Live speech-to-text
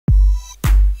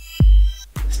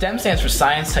STEM stands for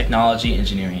science, technology,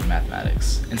 engineering, and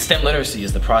mathematics. And STEM literacy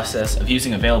is the process of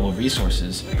using available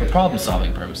resources for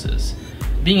problem-solving purposes.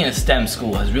 Being in a STEM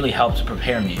school has really helped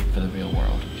prepare me for the real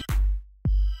world.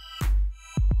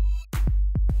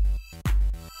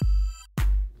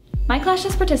 My class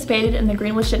just participated in the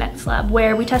Greenwich Genetics Lab,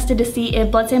 where we tested to see if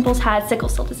blood samples had sickle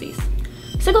cell disease.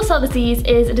 Sickle cell disease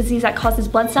is a disease that causes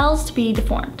blood cells to be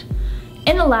deformed.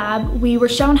 In the lab, we were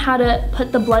shown how to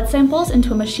put the blood samples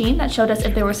into a machine that showed us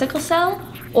if they were sickle cell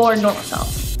or normal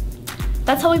cells.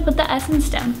 That's how we put the S in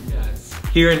STEM.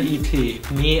 Here in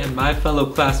ET, me and my fellow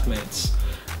classmates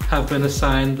have been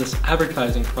assigned this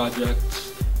advertising project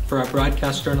for our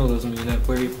broadcast journalism unit,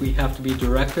 where we have to be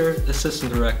director,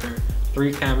 assistant director,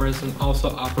 3 cameras, and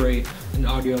also operate an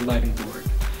audio lighting board.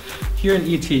 Here in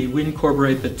ET, we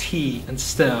incorporate the T in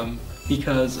STEM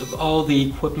because of all the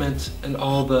equipment and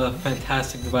all the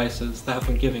fantastic devices that have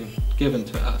been given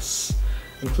to us,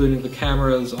 including the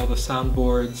cameras, all the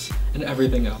soundboards, and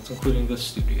everything else, including this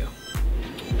studio.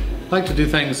 I like to do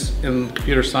things in the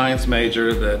computer science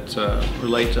major that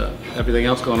relate to everything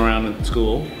else going around in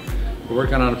school. We're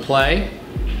working on a play.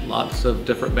 Lots of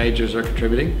different majors are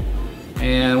contributing.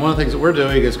 And one of the things that we're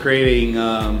doing is creating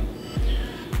a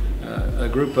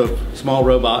group of small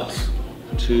robots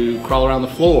to crawl around the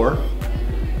floor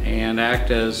and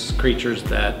act as creatures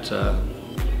that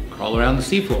crawl around the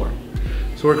seafloor.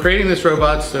 So we're creating these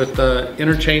robots with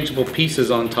interchangeable pieces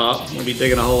on top. We'll be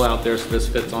digging a hole out there so this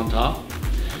fits on top.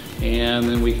 And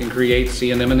then we can create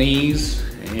sea anemones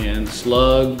and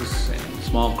slugs and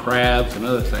small crabs and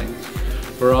other things.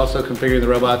 We're also configuring the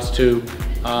robots to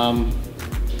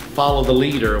follow the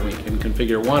leader. We can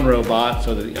configure one robot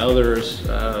so that the others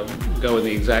go in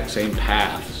the exact same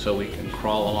path, so we can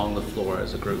crawl along the floor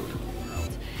as a group.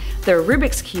 The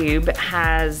Rubik's Cube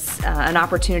has an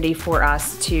opportunity for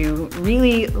us to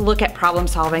really look at problem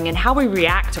solving and how we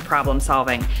react to problem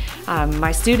solving.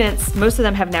 My students, most of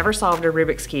them have never solved a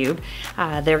Rubik's Cube.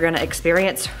 They're going to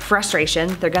experience frustration,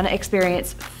 they're going to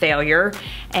experience failure,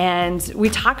 and we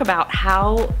talk about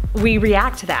how we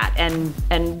react to that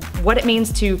and what it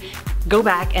means to go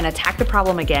back and attack the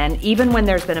problem again, even when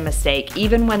there's been a mistake,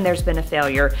 even when there's been a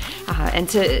failure, and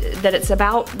that it's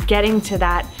about getting to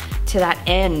that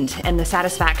end and the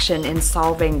satisfaction in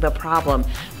solving the problem,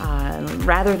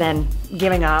 rather than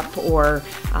giving up or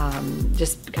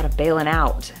just kind of bailing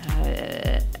out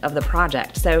of the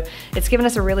project. So it's given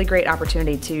us a really great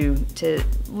opportunity to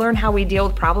learn how we deal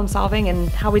with problem solving and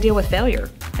how we deal with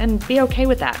failure, and be okay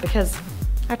with that, because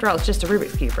after all, it's just a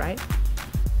Rubik's Cube, right?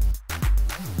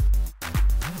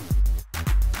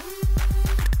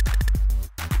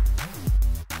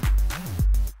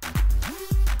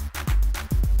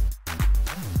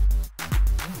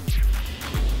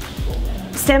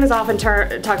 STEM is often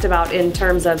talked about in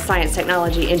terms of science,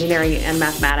 technology, engineering, and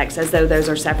mathematics, as though those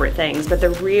are separate things. But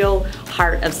the real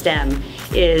heart of STEM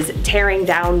is tearing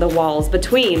down the walls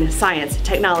between science,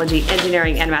 technology,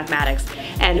 engineering, and mathematics,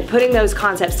 and putting those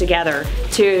concepts together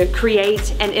to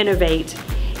create and innovate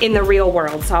in the real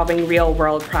world, solving real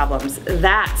world problems.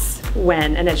 That's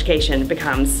when an education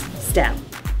becomes STEM.